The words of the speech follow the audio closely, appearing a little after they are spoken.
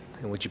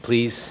And would you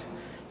please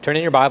turn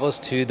in your Bibles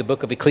to the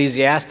book of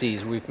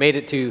Ecclesiastes. We've made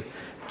it to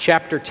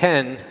chapter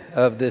 10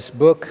 of this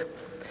book,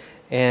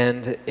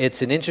 and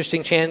it's an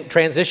interesting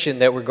transition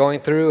that we're going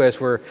through as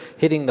we're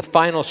hitting the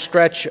final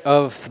stretch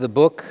of the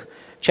book.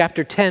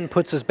 Chapter 10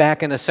 puts us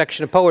back in a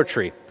section of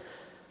poetry.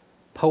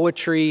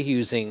 Poetry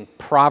using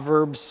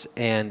proverbs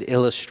and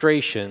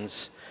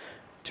illustrations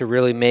to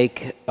really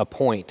make a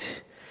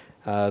point.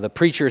 The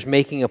preacher is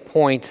making a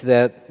point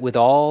that with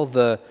all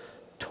the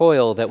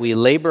toil that we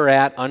labor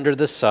at under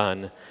the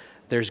sun,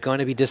 there's going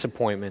to be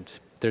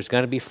disappointment. There's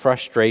going to be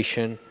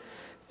frustration.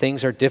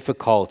 Things are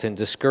difficult and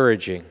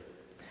discouraging.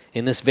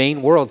 In this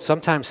vain world,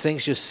 sometimes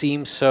things just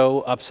seem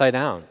so upside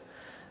down.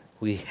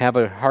 We have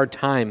a hard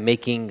time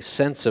making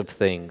sense of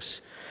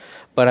things.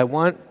 But I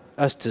want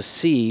us to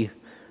see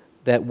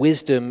that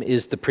wisdom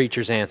is the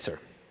preacher's answer.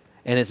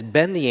 And it's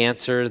been the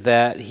answer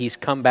that he's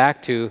come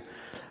back to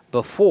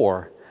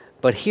before.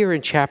 But here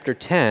in chapter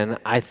 10,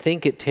 I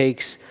think it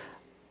takes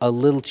a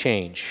little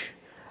change.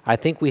 I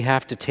think we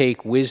have to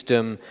take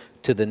wisdom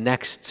to the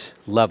next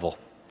level.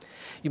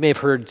 You may have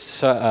heard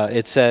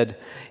it said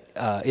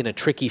in a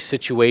tricky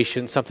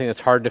situation, something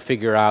that's hard to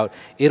figure out,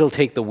 it'll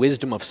take the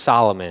wisdom of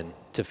Solomon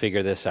to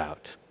figure this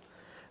out.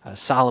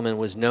 Solomon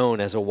was known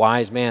as a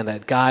wise man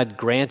that God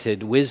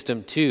granted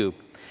wisdom to,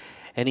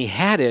 and he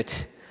had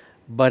it,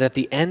 but at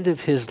the end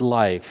of his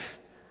life,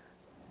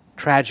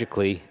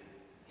 tragically,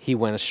 he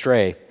went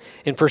astray.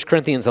 In 1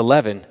 Corinthians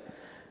 11,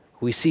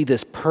 we see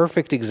this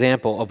perfect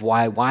example of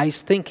why wise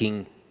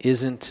thinking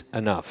isn't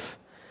enough.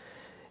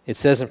 It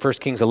says in 1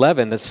 Kings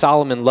 11 that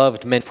Solomon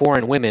loved men,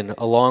 foreign women,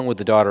 along with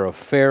the daughter of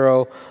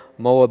Pharaoh,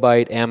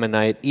 Moabite,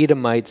 Ammonite,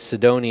 Edomite,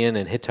 Sidonian,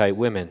 and Hittite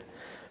women,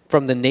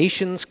 from the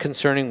nations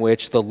concerning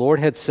which the Lord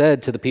had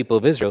said to the people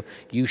of Israel,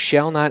 "You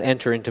shall not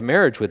enter into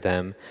marriage with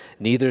them,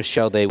 neither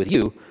shall they with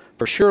you,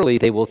 for surely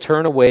they will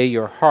turn away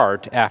your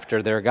heart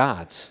after their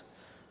gods."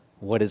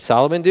 What did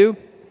Solomon do?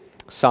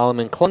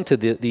 Solomon clung to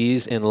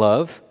these in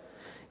love.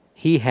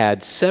 He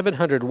had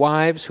 700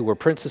 wives who were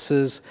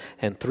princesses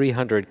and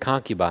 300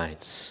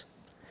 concubines.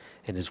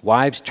 And his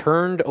wives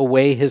turned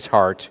away his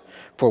heart,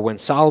 for when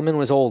Solomon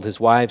was old,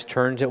 his wives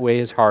turned away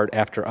his heart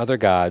after other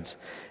gods,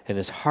 and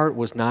his heart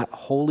was not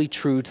wholly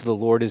true to the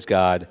Lord his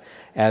God,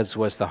 as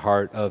was the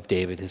heart of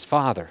David his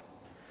father.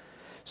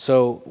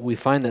 So we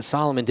find that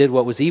Solomon did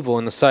what was evil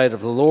in the sight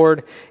of the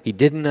Lord. He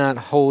did not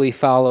wholly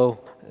follow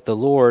the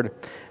Lord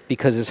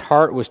because his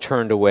heart was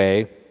turned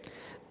away.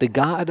 The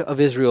God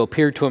of Israel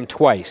appeared to him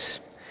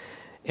twice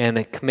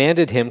and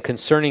commanded him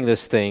concerning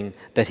this thing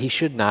that he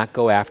should not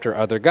go after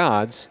other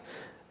gods,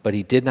 but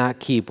he did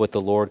not keep what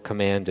the Lord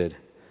commanded.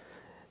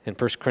 And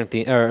 1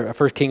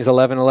 Kings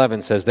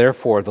 11:11 says,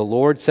 "Therefore the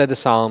Lord said to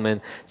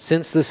Solomon,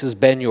 since this has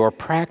been your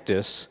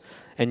practice,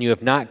 and you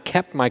have not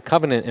kept my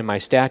covenant and my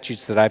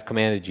statutes that I've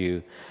commanded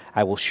you,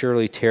 I will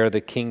surely tear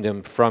the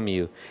kingdom from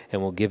you and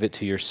will give it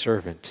to your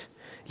servant.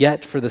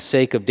 Yet for the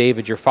sake of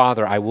David your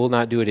father, I will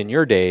not do it in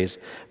your days,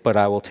 but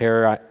I will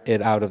tear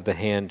it out of the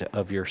hand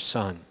of your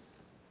son."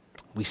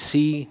 We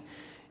see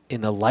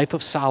in the life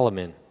of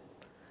Solomon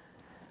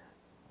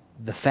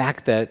the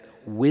fact that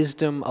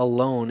wisdom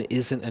alone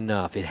isn't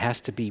enough. It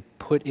has to be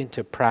put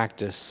into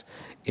practice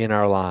in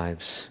our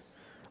lives.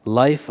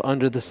 Life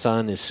under the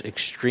sun is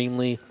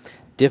extremely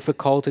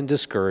difficult and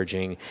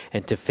discouraging,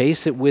 and to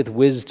face it with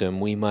wisdom,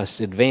 we must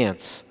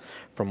advance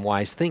from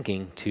wise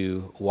thinking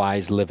to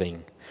wise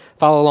living.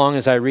 Follow along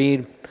as I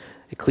read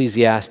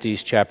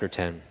Ecclesiastes chapter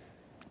 10.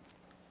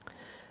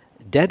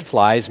 "Dead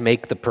flies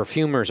make the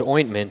perfumer's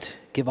ointment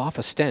give off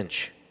a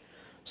stench,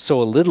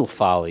 so a little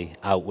folly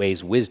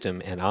outweighs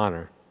wisdom and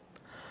honor.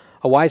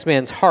 A wise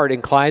man's heart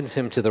inclines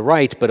him to the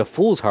right, but a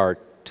fool's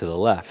heart to the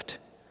left.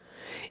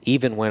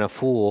 Even when a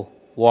fool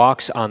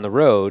walks on the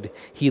road,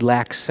 he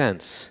lacks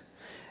sense,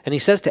 and he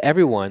says to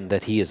everyone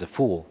that he is a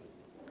fool.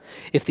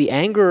 If the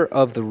anger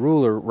of the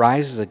ruler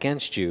rises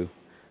against you,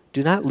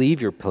 do not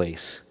leave your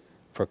place,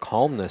 for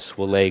calmness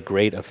will lay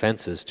great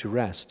offenses to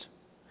rest.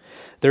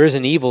 There is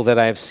an evil that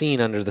I have seen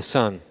under the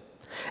sun,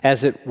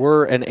 as it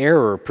were an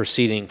error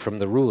proceeding from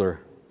the ruler.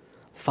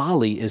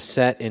 Folly is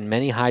set in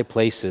many high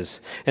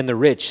places, and the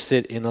rich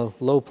sit in a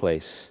low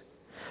place.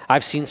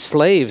 I've seen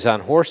slaves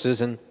on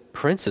horses and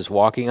princes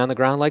walking on the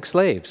ground like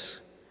slaves.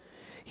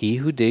 He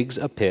who digs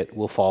a pit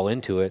will fall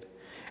into it,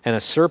 and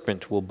a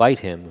serpent will bite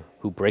him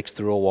who breaks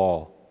through a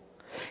wall.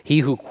 He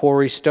who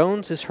quarries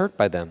stones is hurt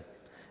by them,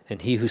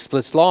 and he who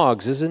splits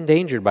logs is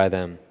endangered by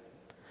them.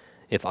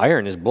 If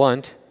iron is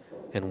blunt,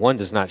 and one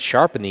does not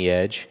sharpen the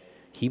edge,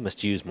 he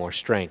must use more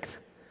strength.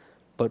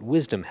 But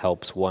wisdom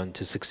helps one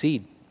to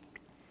succeed.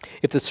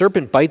 If the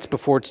serpent bites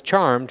before it's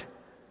charmed,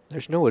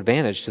 there's no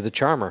advantage to the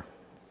charmer.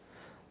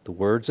 The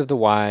words of the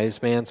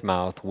wise man's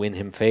mouth win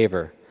him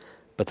favor,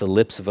 but the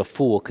lips of a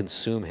fool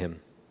consume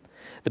him.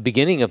 The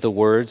beginning of the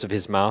words of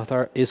his mouth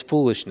is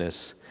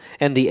foolishness,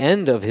 and the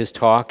end of his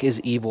talk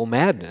is evil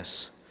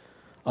madness.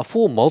 A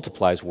fool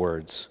multiplies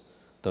words,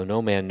 though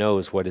no man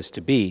knows what is to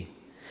be,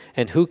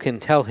 and who can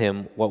tell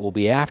him what will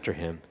be after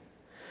him?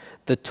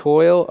 The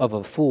toil of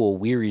a fool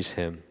wearies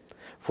him,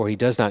 for he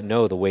does not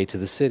know the way to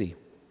the city.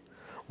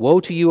 Woe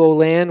to you, O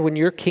land, when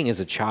your king is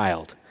a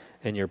child,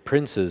 and your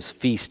princes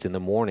feast in the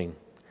morning.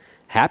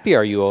 Happy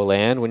are you, O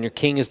land, when your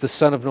king is the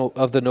son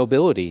of the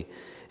nobility,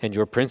 and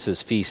your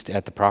princes feast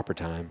at the proper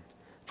time,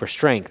 for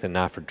strength and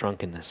not for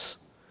drunkenness.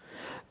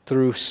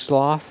 Through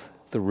sloth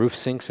the roof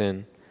sinks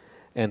in,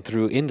 and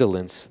through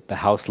indolence the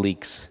house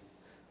leaks.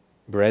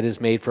 Bread is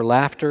made for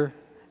laughter,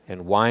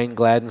 and wine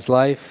gladdens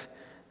life.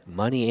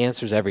 Money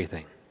answers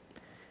everything.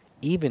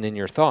 Even in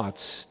your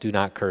thoughts do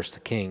not curse the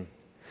king,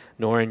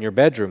 nor in your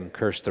bedroom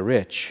curse the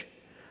rich.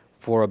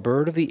 For a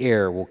bird of the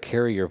air will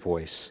carry your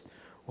voice,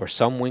 or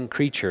some winged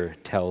creature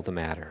tell the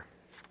matter.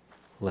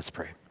 Let's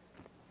pray.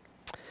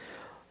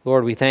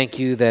 Lord, we thank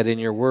you that in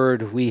your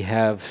word we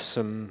have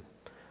some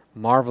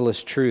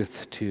marvelous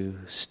truth to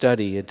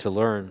study and to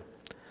learn.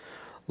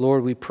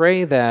 Lord, we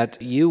pray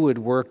that you would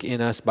work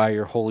in us by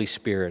your Holy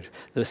Spirit,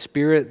 the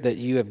Spirit that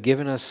you have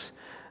given us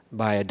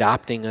by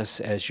adopting us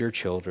as your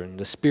children,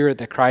 the Spirit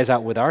that cries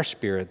out with our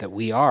spirit that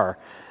we are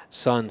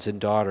sons and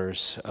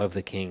daughters of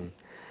the King,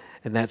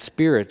 and that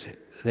Spirit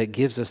that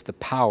gives us the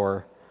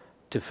power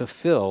to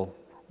fulfill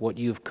what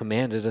you've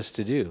commanded us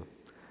to do,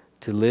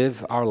 to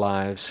live our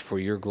lives for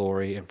your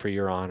glory and for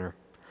your honor.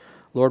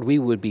 Lord, we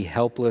would be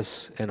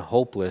helpless and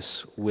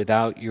hopeless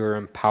without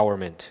your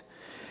empowerment.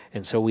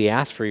 And so we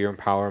ask for your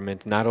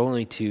empowerment not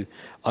only to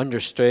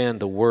understand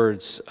the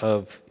words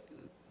of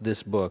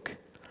this book,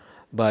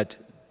 but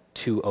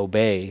to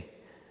obey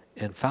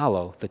and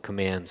follow the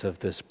commands of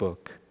this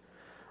book.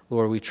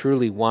 Lord, we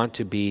truly want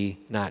to be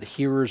not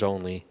hearers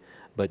only,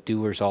 but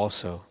doers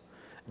also.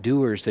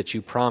 Doers that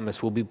you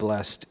promise will be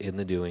blessed in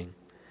the doing.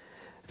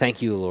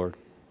 Thank you, Lord,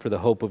 for the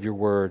hope of your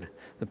word,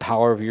 the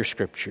power of your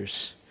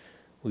scriptures.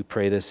 We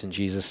pray this in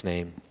Jesus'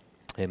 name.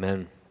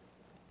 Amen.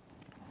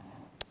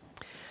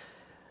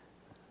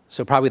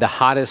 So probably the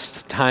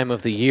hottest time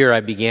of the year,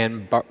 I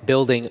began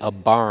building a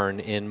barn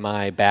in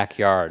my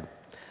backyard.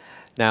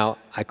 Now,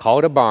 I call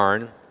it a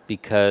barn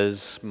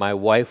because my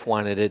wife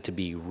wanted it to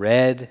be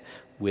red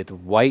with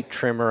white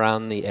trim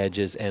around the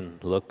edges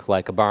and look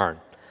like a barn.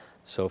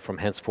 So from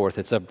henceforth,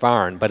 it's a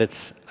barn, but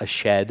it's a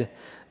shed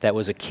that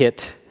was a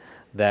kit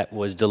that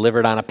was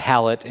delivered on a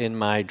pallet in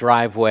my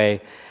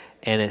driveway,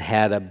 and it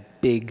had a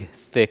big,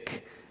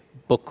 thick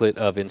booklet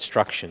of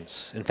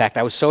instructions. In fact,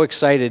 I was so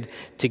excited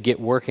to get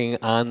working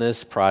on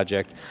this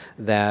project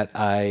that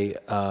I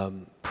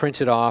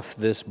printed off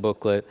this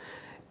booklet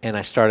and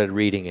I started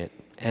reading it.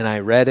 And I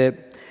read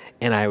it,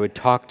 and I would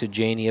talk to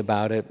Janie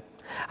about it.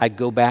 I'd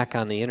go back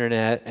on the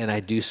internet and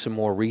I'd do some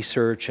more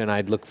research, and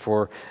I'd look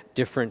for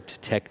different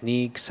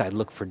techniques. I'd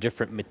look for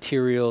different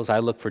materials.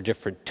 I'd look for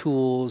different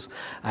tools.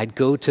 I'd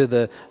go to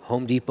the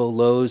Home Depot,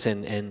 Lowe's,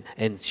 and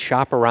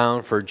shop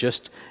around for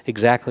just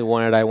exactly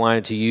what I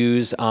wanted to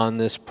use on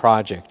this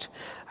project.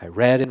 I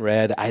read and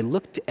read. I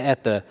looked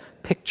at the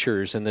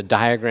pictures and the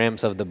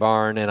diagrams of the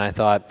barn, and I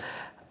thought,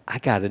 I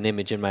got an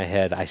image in my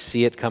head. I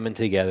see it coming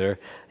together.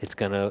 It's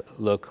going to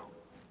look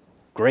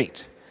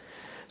great.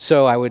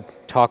 So I would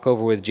talk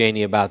over with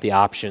Janie about the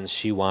options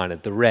she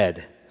wanted. The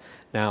red.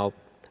 Now,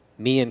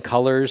 me in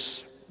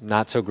colors,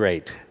 not so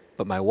great.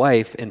 But my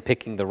wife, in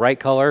picking the right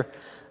color,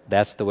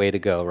 that's the way to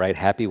go, right?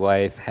 Happy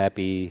wife,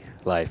 happy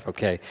life.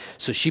 Okay.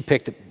 So she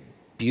picked a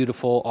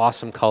beautiful,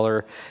 awesome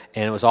color,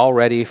 and it was all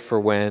ready for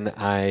when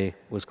I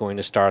was going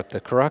to start the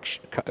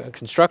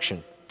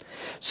construction.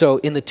 So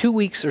in the 2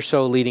 weeks or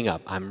so leading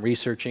up, I'm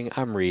researching,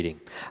 I'm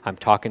reading, I'm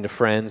talking to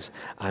friends,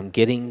 I'm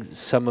getting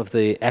some of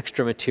the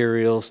extra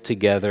materials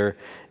together,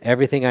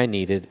 everything I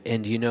needed.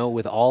 And you know,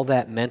 with all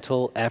that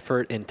mental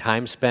effort and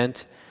time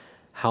spent,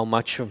 how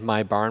much of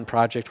my barn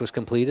project was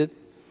completed?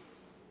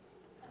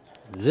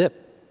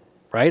 Zip,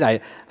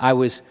 right? I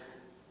was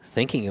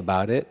thinking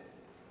about it,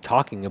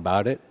 talking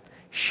about it,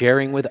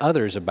 sharing with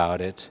others about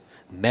it,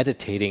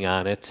 meditating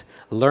on it,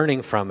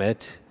 learning from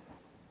it.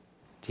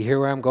 Do you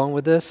hear where I'm going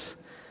with this?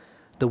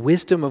 The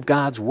wisdom of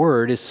God's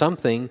Word is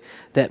something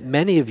that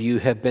many of you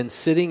have been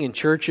sitting in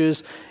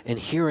churches and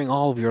hearing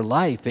all of your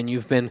life, and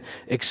you've been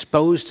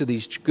exposed to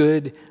these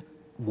good,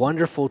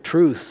 wonderful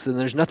truths, and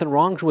there's nothing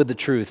wrong with the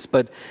truths,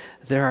 but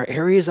there are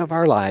areas of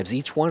our lives,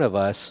 each one of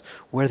us,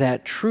 where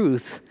that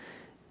truth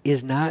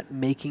is not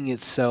making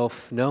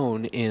itself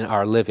known in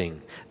our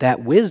living.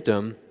 That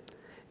wisdom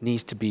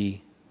needs to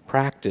be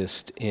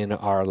practiced in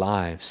our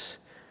lives.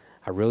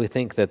 I really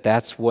think that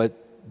that's what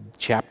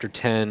chapter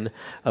 10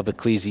 of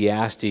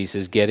Ecclesiastes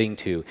is getting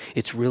to.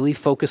 It's really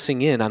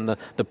focusing in on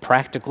the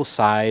practical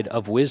side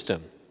of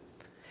wisdom.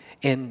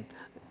 And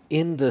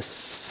in the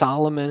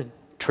Solomon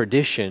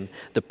tradition,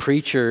 the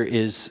preacher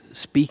is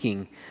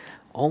speaking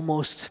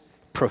almost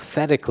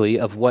prophetically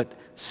of what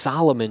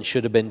Solomon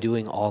should have been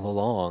doing all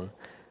along,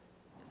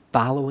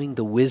 following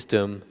the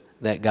wisdom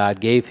that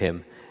God gave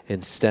him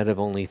instead of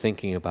only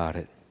thinking about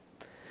it.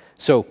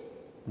 So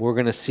we're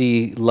going to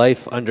see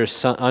life under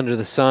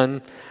the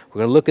sun. We're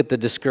going to look at the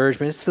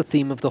discouragement. It's the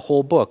theme of the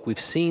whole book. We've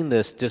seen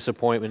this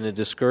disappointment and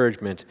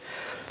discouragement,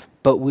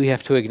 but we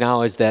have to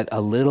acknowledge that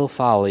a little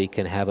folly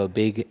can have a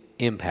big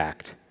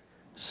impact.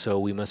 So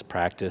we must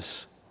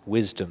practice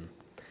wisdom.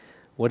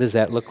 What does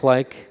that look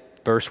like?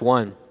 Verse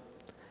 1.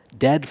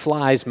 Dead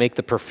flies make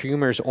the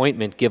perfumer's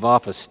ointment give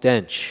off a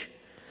stench.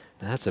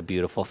 That's a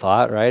beautiful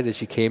thought, right?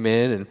 As you came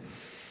in and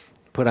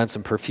put on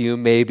some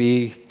perfume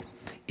maybe.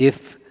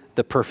 If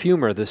the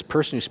perfumer, this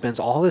person who spends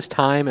all this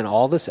time and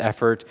all this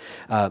effort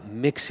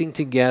mixing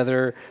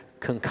together,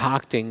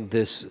 concocting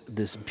this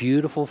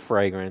beautiful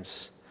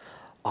fragrance,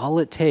 all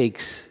it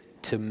takes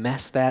to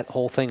mess that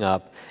whole thing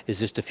up is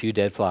just a few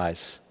dead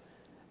flies.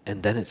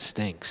 And then it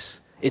stinks.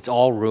 It's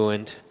all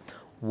ruined.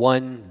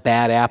 One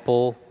bad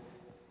apple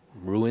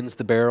ruins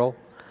the barrel.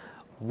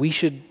 We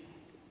should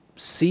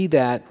see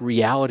that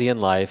reality in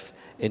life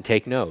and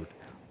take note.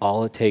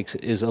 All it takes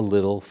is a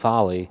little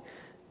folly.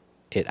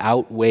 It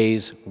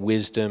outweighs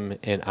wisdom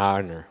and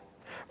honor.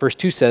 Verse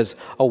 2 says,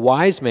 a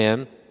wise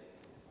man,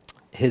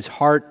 his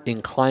heart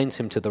inclines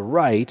him to the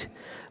right,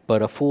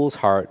 but a fool's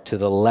heart to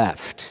the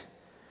left.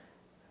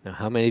 Now,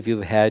 how many of you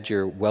have had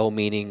your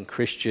well-meaning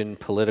Christian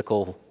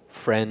political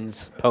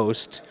friends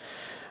post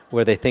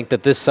where they think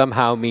that this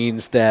somehow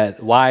means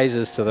that wise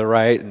is to the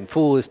right and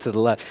fool is to the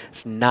left?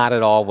 It's not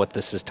at all what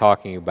this is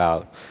talking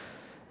about.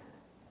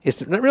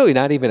 It's really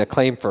not even a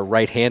claim for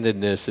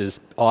right-handedness is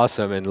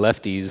awesome and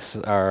lefties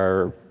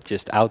are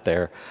just out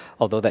there,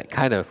 although that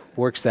kind of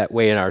works that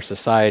way in our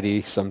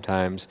society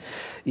sometimes.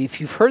 If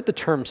you've heard the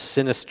term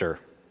sinister,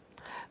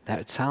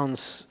 that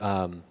sounds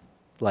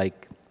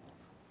like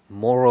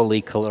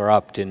morally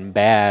corrupt and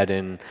bad,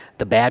 and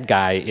the bad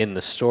guy in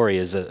the story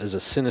is a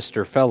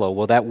sinister fellow.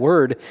 Well, that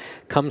word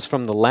comes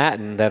from the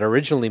Latin that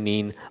originally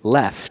mean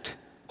left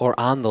or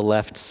on the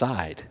left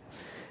side.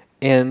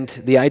 And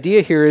the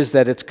idea here is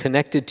that it's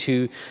connected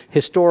to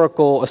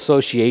historical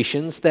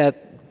associations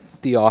that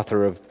the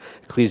author of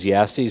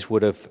Ecclesiastes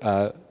would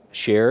have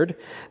shared,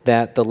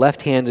 that the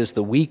left hand is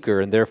the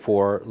weaker and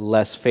therefore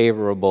less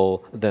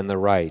favorable than the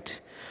right.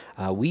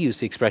 We use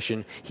the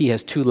expression, he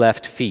has two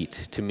left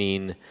feet, to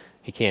mean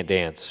he can't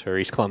dance or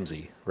he's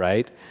clumsy,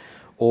 right?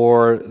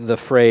 Or the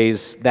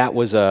phrase, that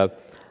was a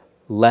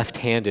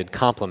left-handed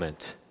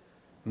compliment,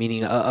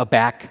 meaning a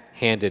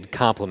backhanded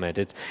compliment.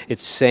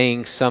 It's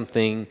saying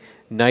something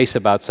nice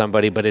about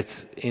somebody, but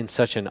it's in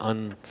such an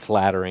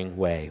unflattering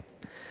way.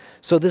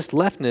 So this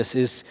leftness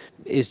is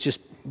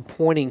just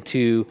pointing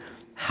to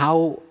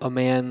how a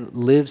man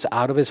lives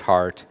out of his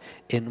heart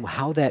and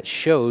how that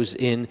shows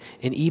in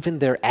even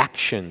their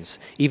actions,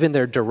 even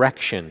their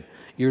direction.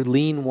 You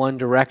lean one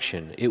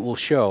direction, it will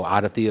show.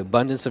 Out of the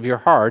abundance of your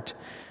heart,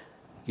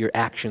 your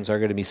actions are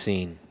going to be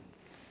seen.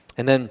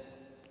 And then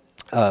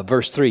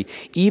verse 3,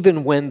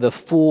 even when the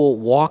fool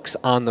walks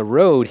on the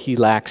road, he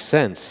lacks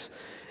sense.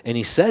 And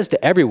he says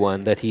to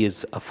everyone that he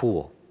is a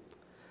fool.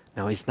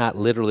 Now, he's not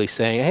literally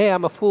saying, hey,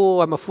 I'm a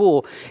fool, I'm a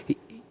fool.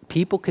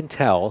 People can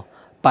tell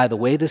by the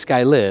way this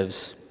guy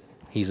lives,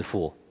 he's a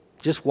fool.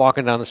 Just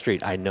walking down the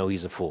street, I know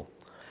he's a fool.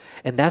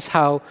 And that's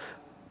how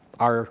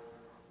our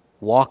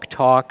walk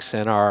talks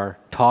and our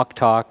talk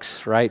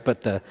talks, right?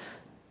 But the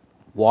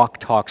walk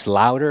talks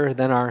louder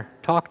than our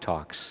talk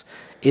talks.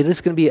 It is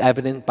going to be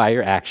evident by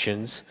your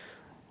actions,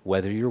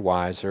 whether you're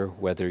wise or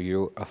whether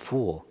you're a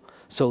fool.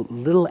 So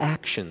little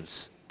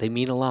actions, they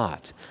mean a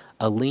lot.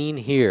 A lean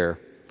here,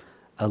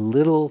 a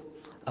little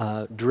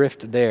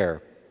drift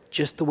there,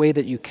 just the way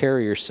that you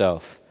carry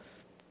yourself.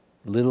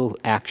 Little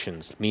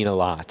actions mean a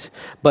lot.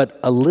 But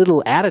a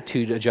little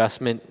attitude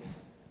adjustment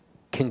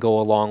can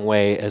go a long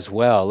way as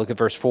well. Look at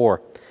verse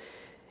 4.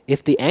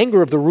 If the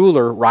anger of the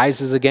ruler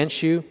rises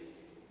against you,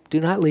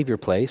 do not leave your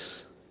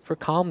place, for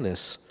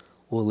calmness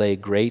will lay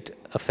great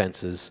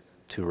offenses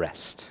to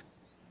rest.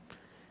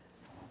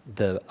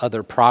 The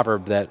other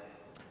proverb that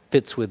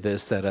fits with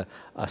this, that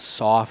a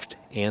soft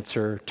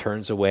answer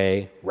turns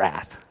away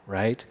wrath,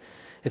 right?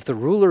 If the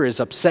ruler is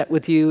upset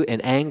with you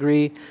and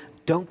angry,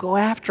 don't go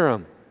after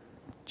him.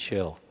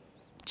 Chill.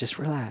 Just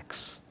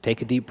relax.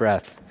 Take a deep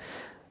breath.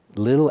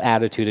 Little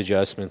attitude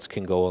adjustments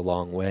can go a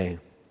long way.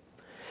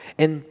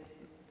 And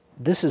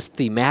this is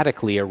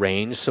thematically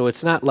arranged, so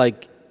it's not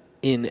like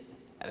in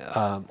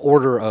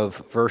order of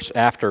verse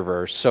after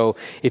verse. So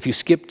if you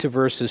skip to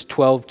verses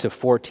 12 to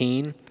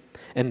 14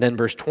 and then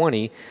verse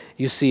 20,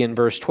 you see in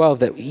verse 12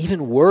 that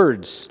even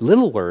words,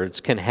 little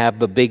words, can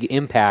have a big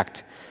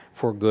impact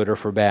for good or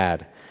for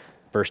bad.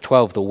 Verse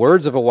 12, the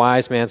words of a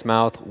wise man's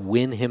mouth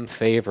win him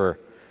favor,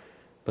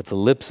 but the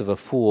lips of a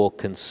fool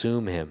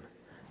consume him.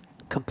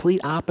 Complete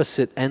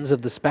opposite ends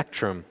of the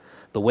spectrum.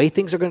 The way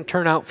things are going to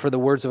turn out for the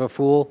words of a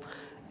fool,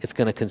 it's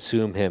going to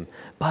consume him.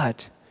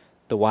 But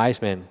the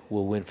wise man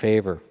will win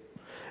favor.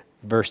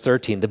 Verse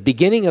 13, the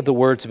beginning of the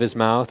words of his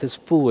mouth is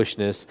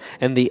foolishness,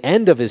 and the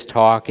end of his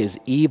talk is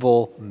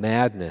evil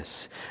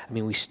madness. I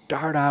mean, we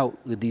start out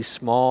with these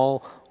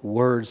small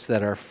words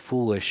that are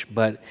foolish,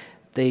 but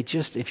they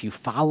just, if you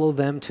follow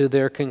them to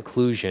their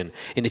conclusion,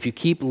 and if you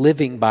keep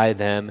living by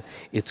them,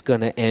 it's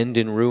going to end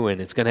in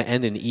ruin. It's going to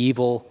end in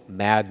evil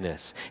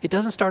madness. It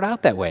doesn't start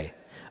out that way,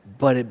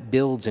 but it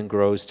builds and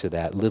grows to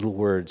that. Little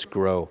words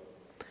grow.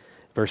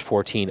 Verse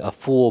 14, a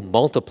fool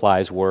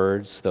multiplies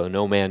words, though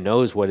no man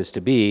knows what is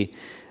to be,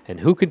 and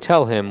who can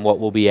tell him what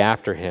will be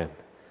after him?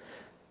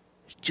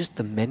 just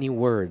the many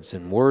words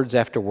and words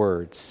after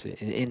words.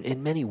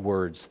 In many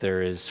words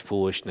there is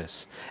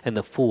foolishness, and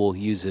the fool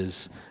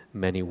uses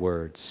many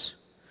words.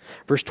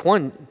 Verse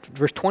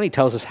 20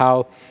 tells us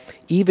how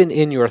even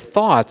in your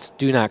thoughts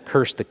do not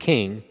curse the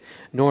king,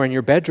 nor in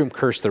your bedroom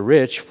curse the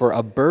rich, for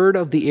a bird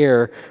of the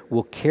air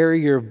will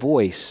carry your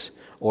voice,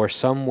 or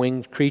some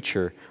winged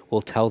creature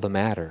will tell the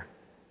matter.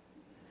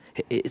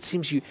 It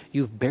seems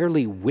you've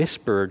barely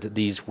whispered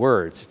these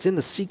words. It's in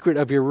the secret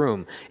of your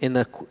room, in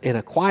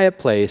a quiet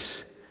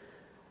place.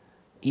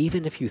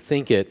 Even if you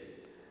think it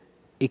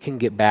can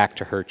get back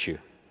to hurt you.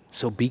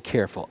 So be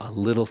careful. A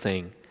little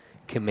thing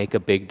can make a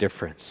big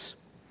difference.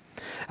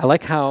 I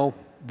like how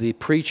the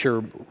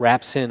preacher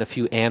wraps in a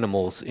few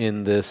animals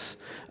in this,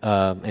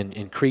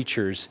 and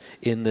creatures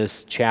in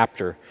this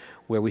chapter,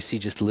 where we see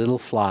just little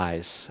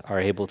flies are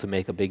able to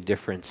make a big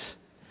difference.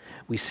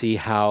 We see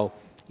how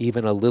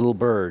even a little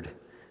bird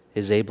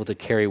is able to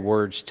carry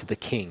words to the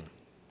king.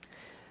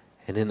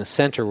 And in the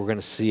center, we're going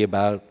to see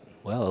about,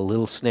 a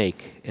little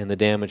snake and the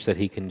damage that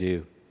he can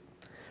do.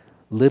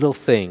 Little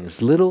things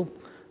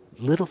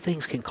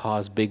can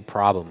cause big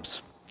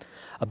problems.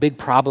 A big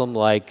problem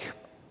like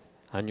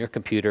on your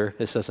computer,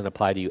 this doesn't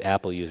apply to you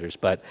Apple users,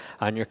 but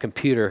on your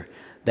computer,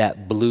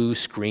 that blue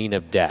screen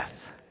of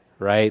death,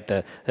 right?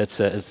 That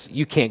says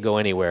you can't go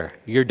anywhere.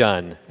 You're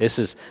done.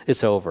 It's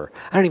over.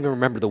 I don't even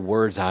remember the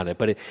words on it,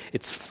 but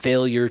it's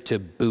failure to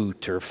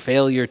boot or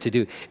failure to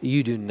do.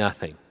 You do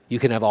nothing. You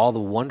can have all the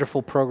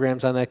wonderful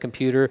programs on that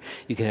computer.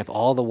 You can have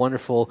all the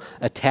wonderful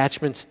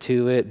attachments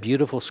to it,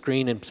 beautiful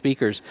screen and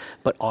speakers,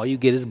 but all you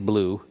get is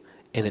blue,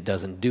 and it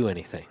doesn't do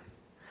anything.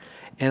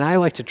 And I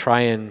like to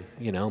try and,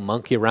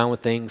 monkey around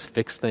with things,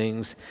 fix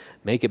things,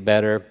 make it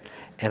better,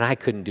 and I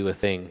couldn't do a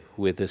thing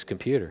with this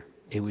computer.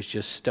 It was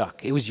just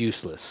stuck. It was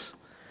useless.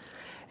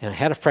 And I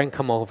had a friend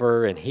come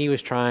over, and he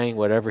was trying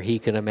whatever he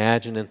could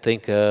imagine and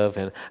think of.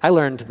 And I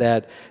learned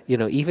that,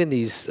 even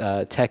these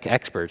tech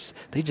experts,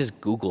 they just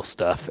Google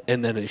stuff,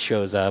 and then it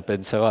shows up.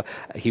 And so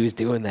he was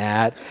doing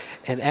that.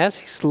 And as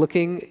he's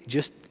looking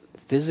just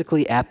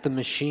physically at the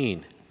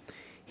machine,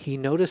 he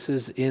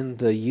notices in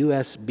the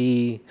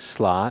USB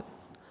slot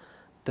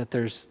that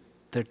there's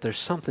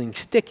something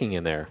sticking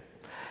in there.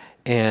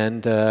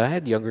 And I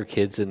had younger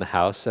kids in the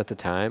house at the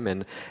time.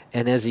 And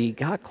as he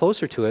got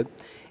closer to it,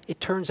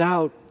 it turns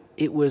out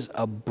it was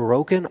a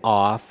broken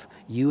off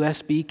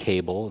USB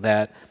cable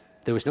that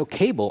there was no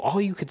cable. All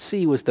you could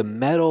see was the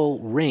metal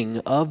ring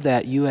of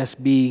that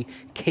USB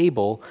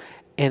cable,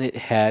 and it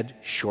had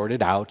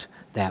shorted out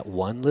that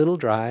one little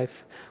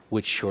drive,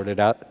 which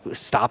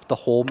stopped the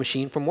whole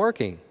machine from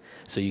working.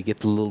 So you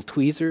get the little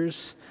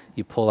tweezers,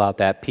 you pull out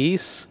that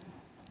piece,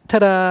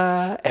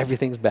 ta-da,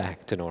 everything's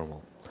back to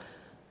normal.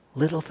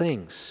 Little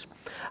things.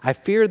 I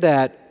fear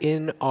that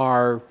in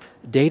our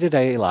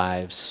day-to-day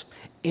lives,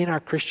 in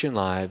our Christian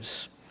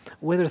lives,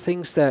 whether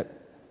things that,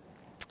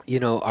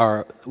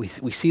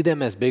 we see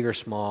them as big or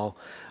small,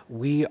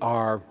 we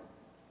are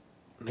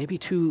maybe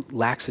too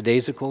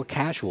lackadaisical,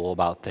 casual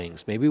about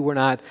things. Maybe we're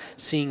not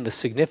seeing the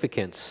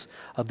significance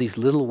of these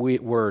little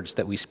words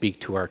that we speak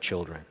to our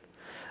children,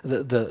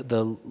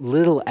 the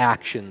little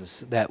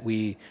actions that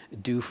we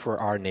do for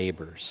our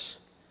neighbors.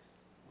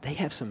 They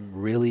have some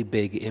really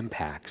big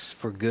impacts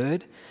for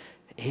good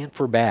and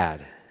for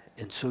bad.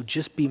 And so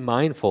just be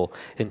mindful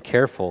and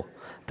careful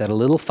that a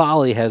little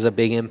folly has a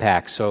big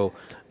impact. So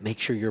make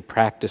sure you're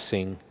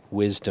practicing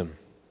wisdom.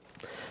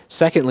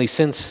 Secondly,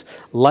 since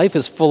life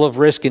is full of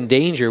risk and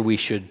danger, we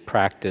should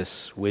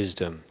practice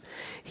wisdom.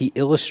 He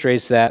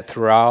illustrates that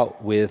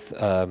throughout with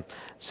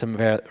some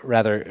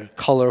rather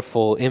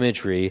colorful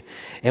imagery.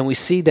 And we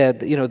see that,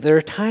 there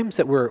are times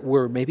that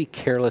we're maybe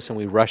careless and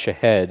we rush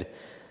ahead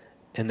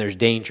and there's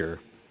danger.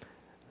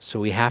 So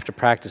we have to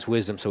practice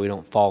wisdom so we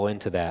don't fall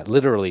into that,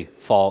 literally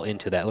fall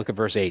into that. Look at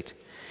verse 8.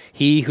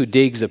 He who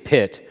digs a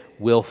pit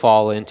will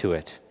fall into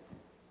it,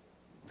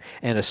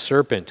 and a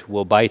serpent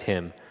will bite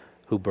him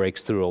who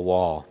breaks through a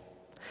wall.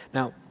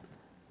 Now,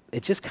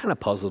 it just kind of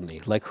puzzled me.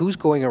 Like, who's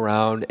going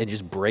around and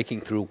just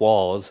breaking through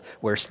walls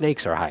where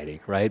snakes are hiding,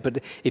 right?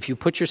 But if you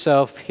put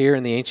yourself here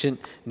in the ancient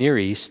Near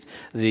East,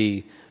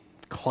 the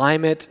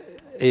climate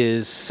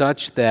is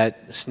such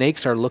that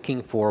snakes are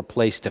looking for a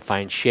place to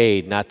find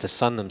shade, not to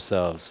sun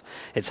themselves.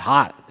 It's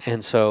hot,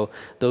 and so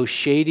those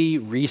shady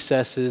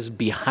recesses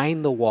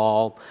behind the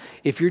wall,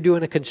 if you're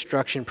doing a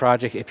construction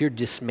project, if you're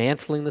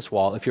dismantling this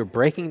wall, if you're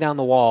breaking down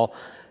the wall,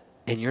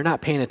 and you're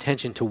not paying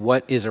attention to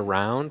what is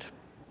around,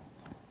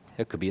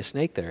 there could be a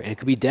snake there, and it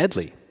could be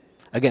deadly.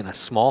 Again, a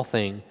small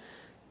thing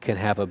can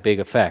have a big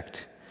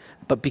effect.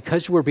 But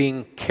because we're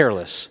being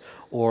careless,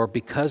 or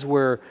because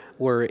we're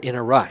in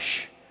a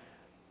rush,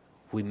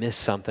 we miss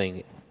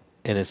something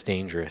and it's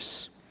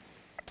dangerous.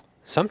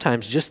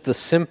 Sometimes just the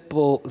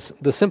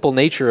simple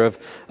nature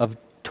of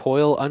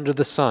toil under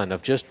the sun,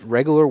 of just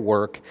regular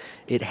work,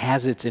 it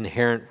has its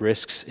inherent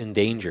risks and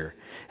danger.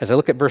 As I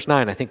look at verse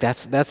 9, I think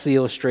that's the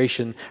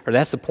illustration, or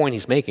that's the point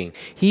he's making.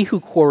 He who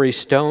quarries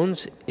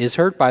stones is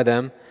hurt by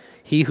them.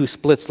 He who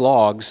splits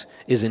logs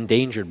is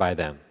endangered by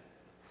them.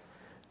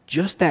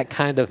 Just that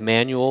kind of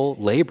manual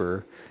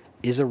labor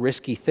is a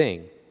risky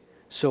thing.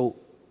 So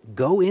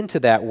go into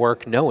that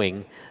work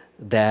knowing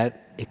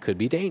that it could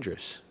be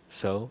dangerous.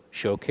 So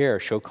show care,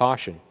 show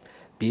caution.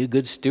 Be a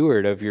good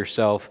steward of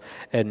yourself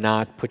and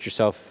not put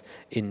yourself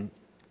in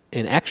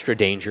extra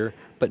danger,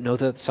 but know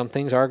that some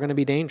things are going to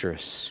be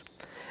dangerous.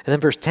 And then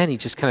verse 10, he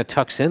just kind of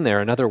tucks in there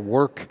another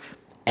work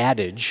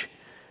adage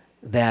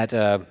that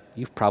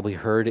you've probably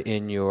heard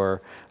in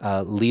your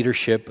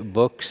leadership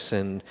books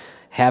and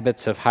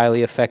habits of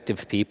highly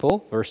effective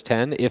people. Verse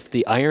 10, if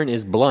the iron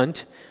is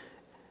blunt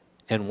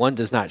and one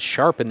does not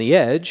sharpen the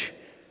edge,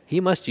 he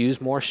must use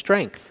more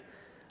strength.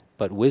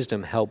 But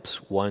wisdom helps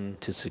one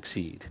to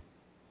succeed.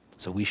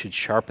 So we should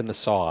sharpen the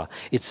saw.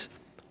 It's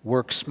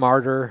work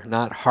smarter,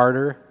 not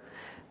harder.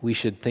 We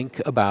should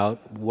think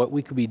about what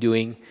we could be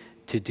doing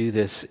to do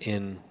this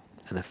in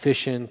an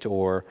efficient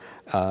or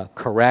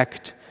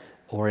correct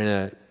or in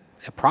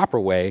a proper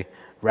way,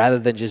 rather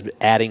than just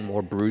adding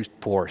more brute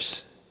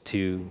force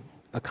to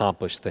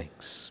accomplish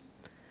things.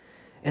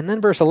 And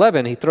then verse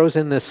 11, he throws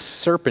in this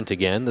serpent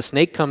again. The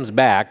snake comes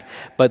back,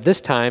 but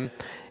this time,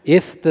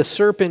 if the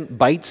serpent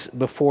bites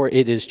before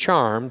it is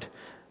charmed,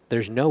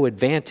 there's no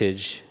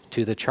advantage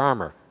to the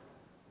charmer.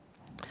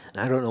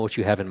 And I don't know what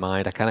you have in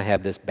mind. I kind of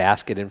have this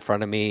basket in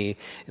front of me,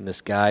 and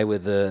this guy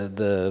with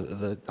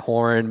the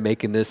horn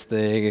making this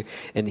thing,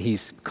 and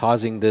he's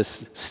causing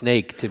this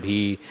snake to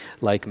be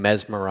like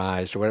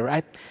mesmerized or whatever.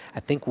 I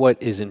think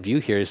what is in view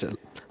here is that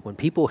when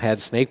people had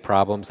snake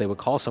problems, they would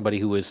call somebody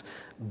who was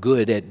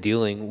good at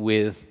dealing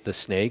with the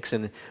snakes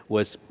and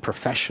was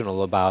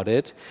professional about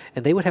it,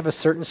 and they would have a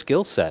certain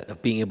skill set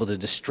of being able to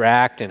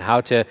distract and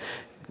how to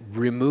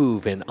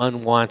remove an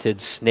unwanted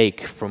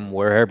snake from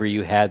wherever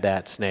you had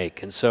that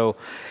snake. And so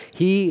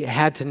he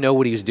had to know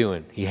what he was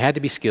doing. He had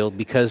to be skilled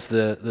because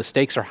the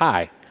stakes are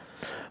high.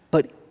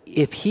 But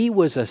if he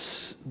was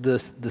the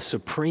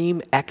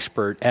supreme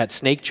expert at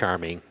snake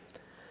charming,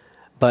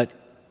 but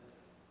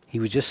he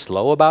was just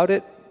slow about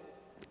it,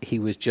 he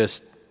was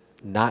just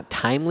not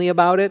timely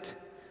about it,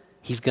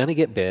 he's going to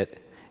get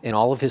bit, and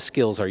all of his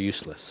skills are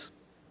useless.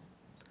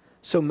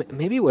 So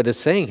maybe what it's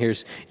saying here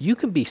is you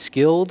can be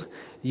skilled,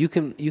 you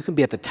can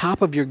be at the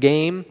top of your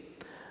game,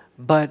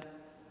 but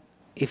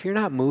if you're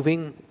not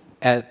moving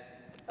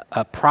at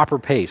a proper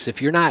pace,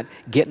 if you're not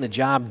getting the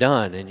job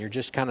done and you're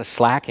just kind of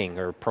slacking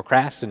or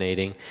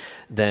procrastinating,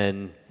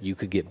 then you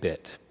could get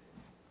bit.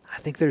 I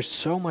think there's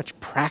so much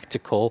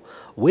practical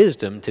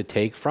wisdom to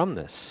take from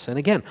this. And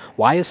again,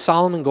 why is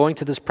Solomon going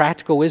to this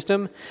practical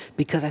wisdom?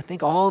 Because I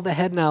think all the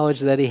head knowledge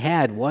that he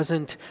had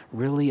wasn't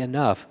really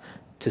enough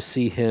to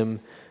see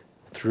him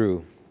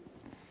through.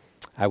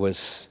 I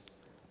was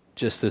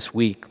just this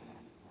week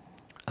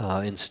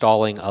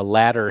installing a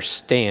ladder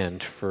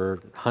stand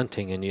for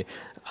hunting, and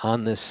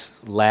on this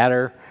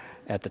ladder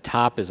at the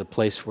top is a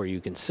place where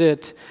you can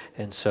sit,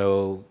 and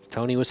so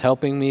Tony was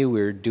helping me.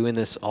 We were doing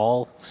this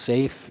all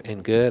safe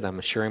and good. I'm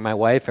assuring my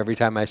wife every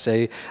time I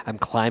say I'm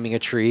climbing a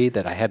tree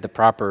that I had the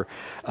proper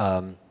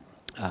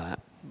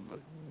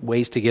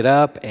ways to get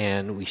up,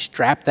 and we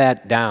strap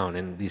that down.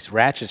 And these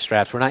ratchet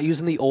straps, we're not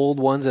using the old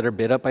ones that are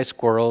bit up by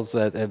squirrels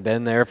that have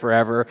been there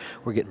forever.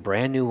 We're getting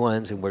brand new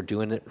ones, and we're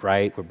doing it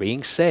right. We're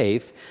being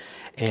safe,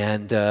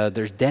 and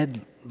there's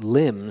dead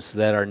limbs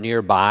that are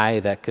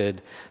nearby that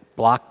could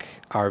block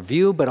our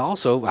view, but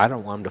also I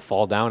don't want them to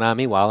fall down on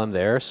me while I'm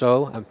there.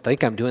 So I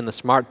think I'm doing the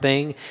smart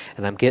thing,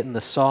 and I'm getting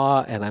the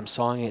saw and I'm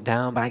sawing it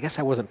down, but I guess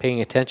I wasn't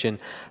paying attention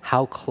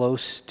how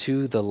close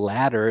to the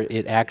ladder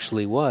it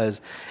actually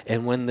was.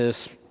 And when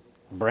this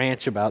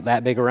branch about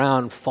that big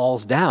around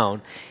falls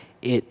down,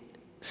 it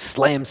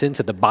slams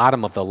into the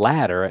bottom of the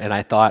ladder, and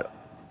I thought,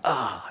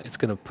 it's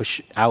going to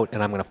push out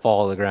and I'm going to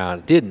fall to the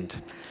ground. It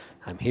didn't.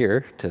 I'm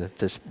here to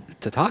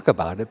talk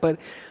about it, but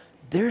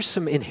there's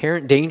some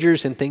inherent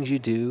dangers in things you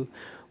do.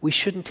 We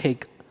shouldn't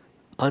take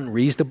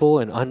unreasonable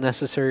and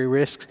unnecessary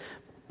risks.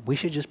 We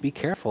should just be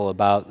careful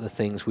about the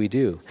things we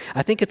do.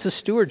 I think it's a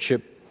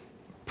stewardship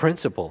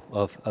principle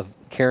of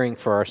caring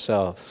for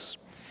ourselves.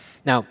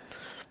 Now,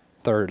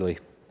 thirdly,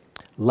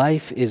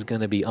 life is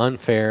going to be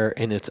unfair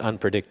and it's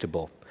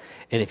unpredictable.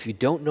 And if you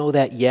don't know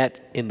that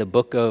yet in the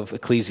book of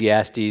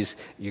Ecclesiastes,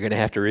 you're going to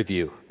have to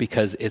review,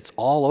 because it's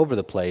all over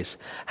the place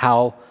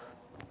how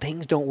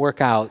things don't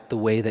work out the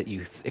way that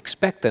you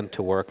expect them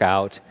to work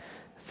out.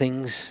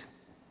 Things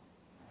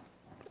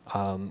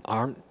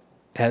aren't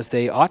as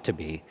they ought to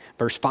be.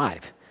 Verse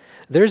 5,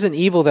 there's an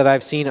evil that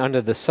I've seen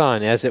under the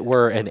sun, as it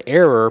were an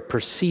error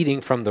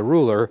proceeding from the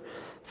ruler.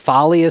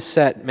 Folly is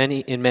set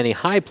in many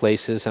high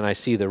places, and I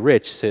see the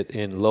rich sit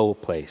in low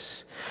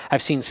place.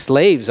 I've seen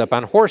slaves up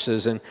on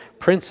horses and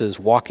princes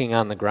walking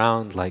on the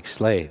ground like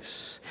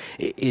slaves.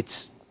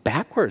 It's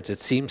backwards. It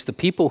seems the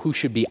people who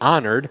should be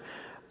honored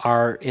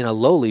are in a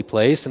lowly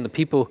place, and the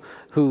people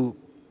who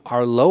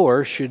are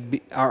lower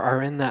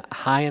are in the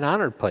high and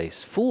honored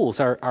place.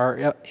 Fools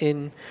are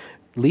in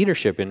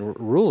leadership and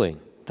ruling.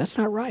 That's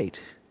not right.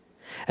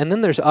 And then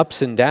there's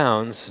ups and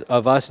downs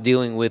of us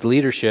dealing with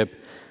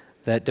leadership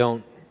that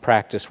don't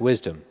practice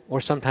wisdom,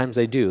 or sometimes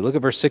they do. Look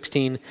at verse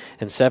 16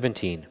 and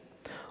 17.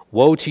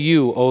 Woe to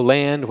you, O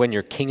land, when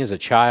your king is a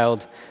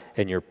child,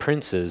 and your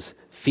princes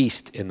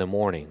feast in the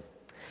morning.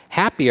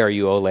 Happy are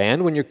you, O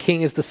land, when your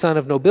king is the son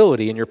of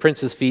nobility and your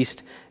princes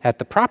feast at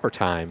the proper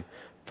time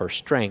for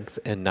strength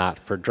and not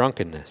for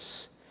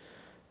drunkenness.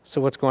 So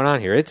what's going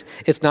on here?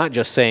 It's not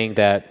just saying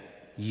that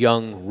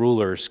young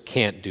rulers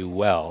can't do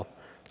well.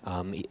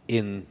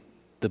 In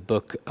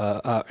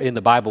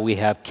the Bible, we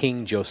have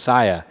King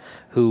Josiah,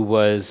 who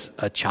was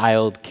a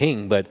child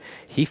king, but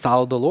he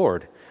followed the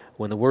Lord.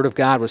 When the Word of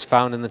God was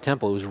found in the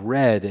temple, it was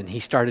read, and he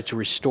started to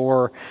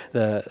restore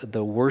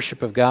the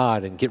worship of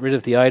God and get rid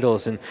of the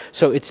idols. And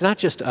so it's not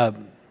just a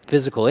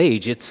physical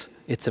age,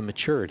 it's a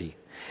maturity.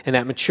 And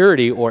that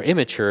maturity or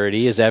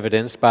immaturity is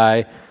evidenced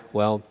by,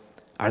 well,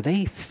 are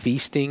they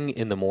feasting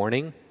in the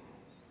morning?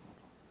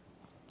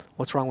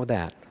 What's wrong with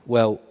that?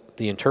 Well,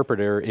 the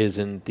interpreter is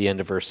in the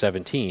end of verse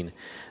 17.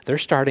 They're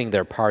starting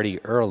their party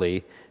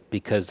early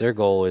because their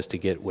goal is to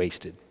get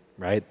wasted,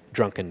 right?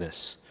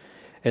 Drunkenness.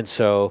 And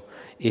so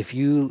if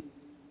you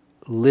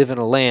live in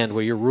a land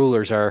where your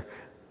rulers are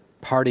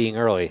partying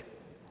early,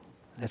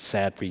 that's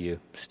sad for you.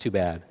 It's too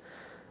bad.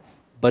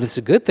 But it's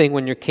a good thing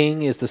when your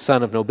king is the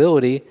son of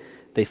nobility,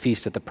 they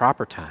feast at the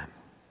proper time.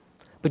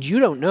 But you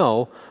don't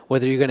know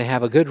whether you're going to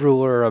have a good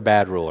ruler or a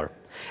bad ruler.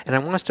 And I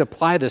want us to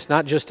apply this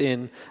not just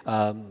in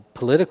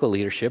political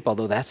leadership,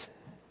 although that's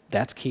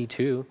key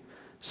too.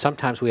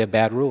 Sometimes we have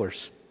bad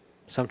rulers.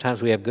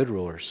 Sometimes we have good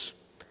rulers.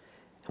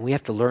 And we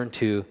have to learn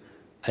to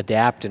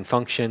adapt and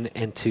function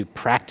and to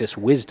practice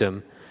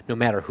wisdom no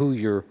matter who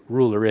your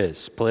ruler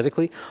is,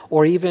 politically,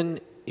 or even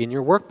in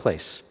your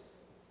workplace,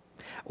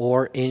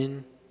 or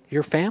in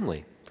your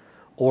family,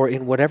 or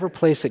in whatever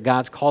place that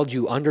God's called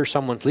you under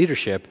someone's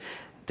leadership.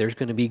 There's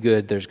going to be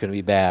good, there's going to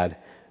be bad.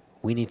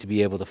 We need to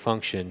be able to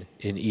function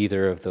in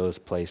either of those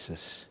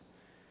places.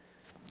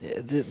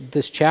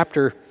 This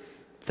chapter,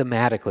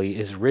 thematically,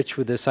 is rich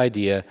with this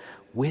idea.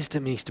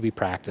 Wisdom needs to be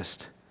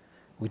practiced.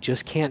 We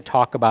just can't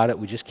talk about it.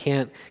 We just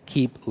can't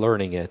keep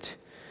learning it.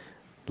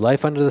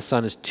 Life under the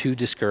sun is too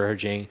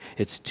discouraging.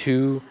 It's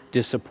too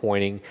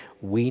disappointing.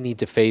 We need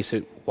to face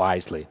it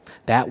wisely.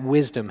 That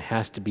wisdom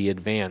has to be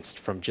advanced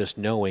from just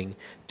knowing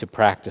to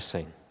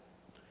practicing.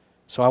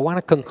 So I want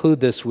to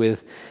conclude this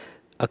with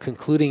a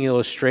concluding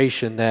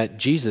illustration that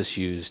Jesus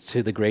used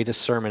to the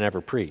greatest sermon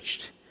ever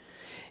preached.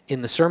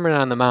 In the Sermon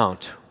on the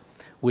Mount,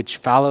 which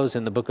follows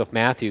in the book of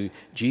Matthew,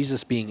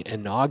 Jesus being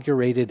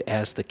inaugurated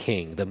as the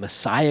king, the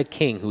Messiah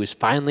king who has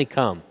finally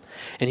come.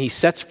 And he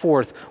sets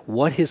forth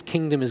what his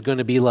kingdom is going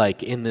to be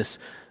like in this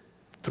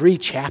 3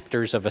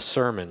 chapters of a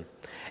sermon.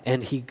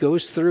 And he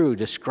goes through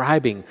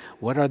describing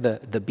what are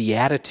the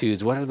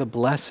Beatitudes, what are the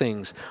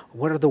blessings,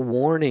 what are the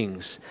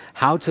warnings,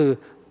 how to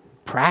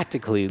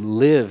practically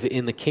live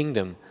in the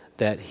kingdom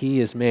that he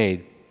has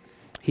made.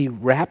 He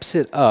wraps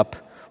it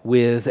up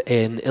with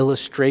an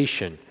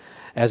illustration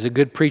as a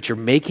good preacher,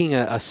 making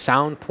a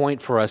sound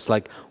point for us,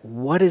 like,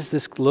 what does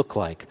this look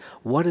like?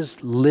 What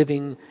does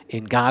living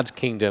in God's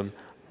kingdom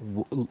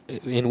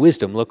in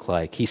wisdom look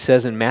like? He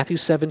says in Matthew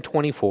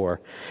 7:24,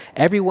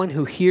 "Everyone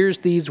who hears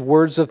these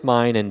words of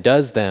mine and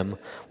does them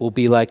will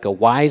be like a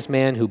wise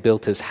man who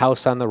built his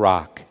house on the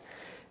rock.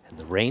 And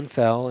the rain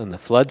fell, and the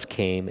floods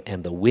came,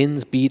 and the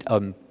winds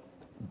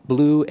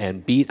blew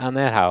and beat on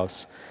that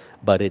house,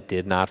 but it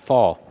did not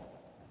fall,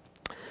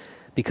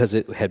 because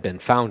it had been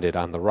founded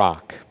on the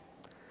rock.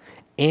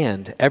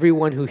 And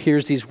everyone who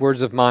hears these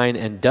words of mine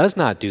and does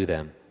not do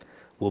them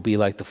will be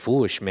like the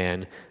foolish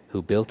man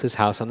who built his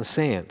house on the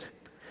sand.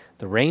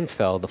 The rain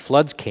fell, the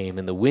floods came,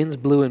 and the winds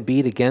blew and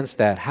beat against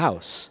that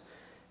house,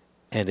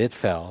 and it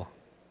fell,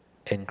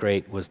 and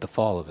great was the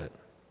fall of it."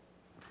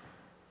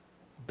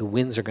 The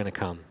winds are going to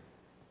come.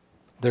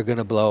 They're going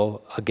to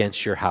blow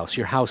against your house.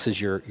 Your house is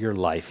your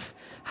life,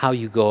 how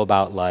you go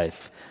about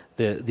life,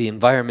 the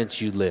environments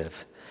you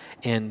live.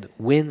 And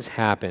winds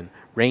happen,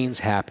 rains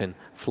happen,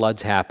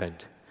 floods happen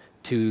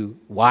to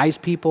wise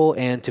people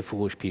and to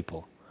foolish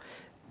people.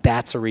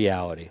 That's a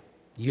reality,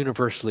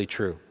 universally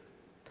true.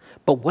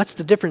 But what's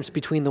the difference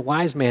between the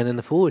wise man and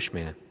the foolish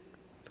man?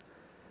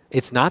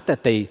 It's not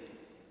that they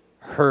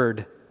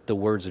heard the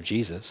words of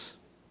Jesus.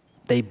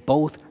 They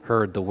both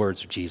heard the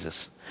words of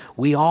Jesus.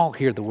 We all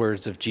hear the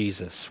words of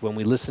Jesus when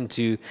we listen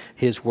to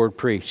his word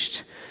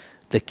preached.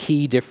 The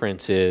key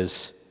difference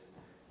is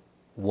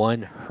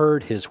one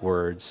heard his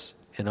words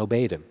and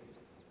obeyed him.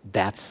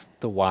 That's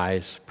the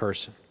wise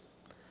person.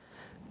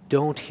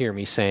 Don't hear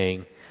me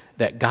saying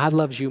that God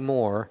loves you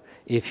more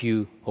if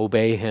you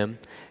obey him,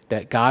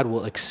 that God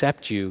will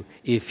accept you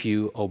if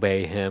you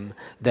obey him,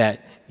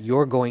 that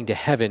your going to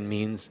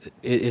heaven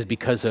is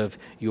because of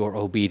your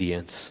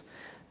obedience.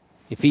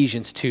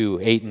 Ephesians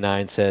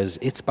 2:8-9 says,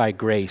 "It's by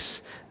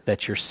grace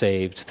that you're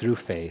saved through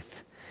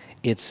faith.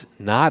 It's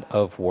not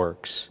of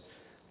works,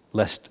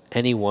 lest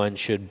anyone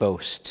should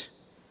boast."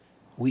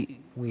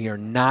 We are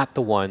not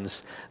the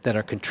ones that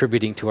are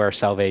contributing to our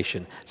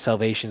salvation.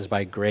 Salvation is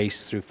by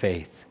grace through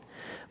faith.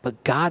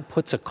 But God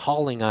puts a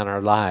calling on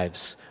our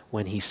lives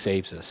when he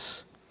saves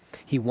us.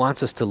 He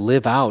wants us to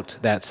live out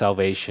that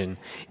salvation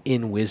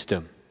in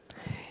wisdom.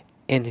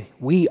 And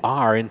we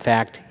are, in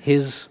fact,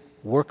 his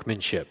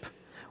workmanship.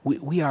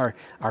 We are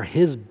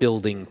his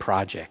building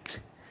project,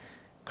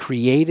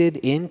 created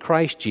in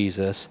Christ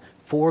Jesus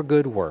for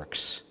good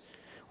works,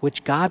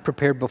 which God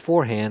prepared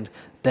beforehand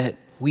that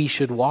we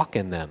should walk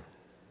in them.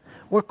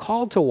 We're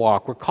called to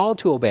walk, we're called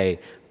to obey.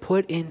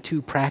 Put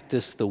into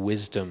practice the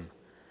wisdom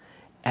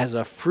as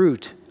a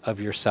fruit of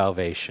your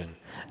salvation,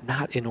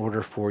 not in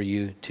order for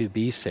you to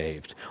be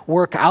saved.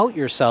 Work out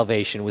your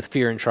salvation with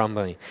fear and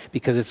trembling,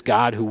 because it's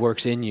God who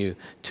works in you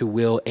to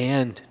will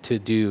and to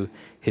do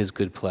his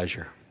good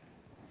pleasure.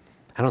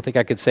 I don't think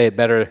I could say it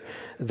better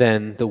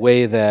than the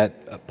way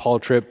that Paul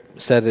Tripp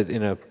said it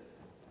in a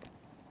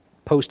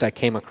post I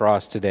came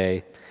across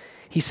today.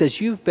 He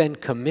says, you've been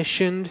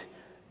commissioned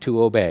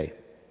to obey,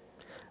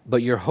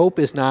 but your hope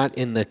is not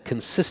in the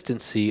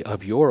consistency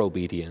of your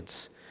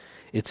obedience.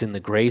 It's in the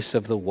grace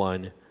of the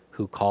one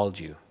who called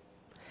you.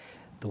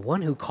 The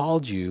one who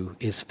called you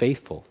is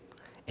faithful,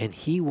 and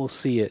he will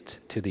see it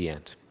to the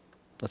end.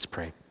 Let's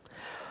pray.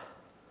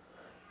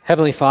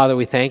 Heavenly Father,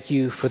 we thank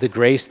you for the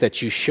grace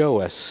that you show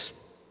us,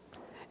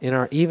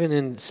 even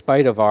in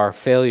spite of our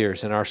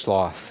failures and our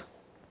sloth.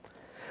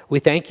 We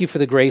thank you for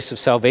the grace of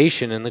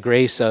salvation and the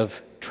grace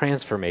of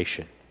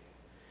transformation.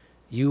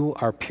 You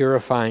are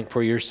purifying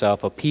for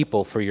yourself a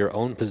people for your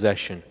own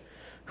possession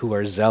who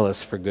are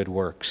zealous for good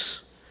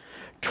works.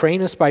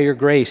 Train us by your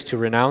grace to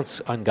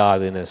renounce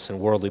ungodliness and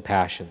worldly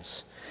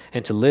passions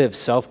and to live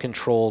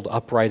self-controlled,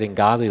 upright, and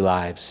godly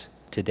lives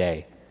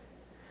today.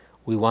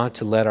 We want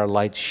to let our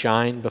lights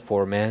shine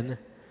before men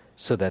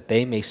so that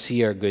they may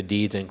see our good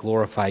deeds and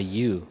glorify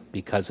you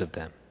because of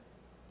them.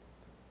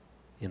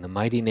 In the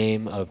mighty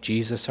name of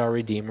Jesus, our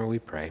Redeemer, we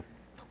pray.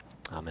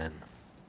 Amen.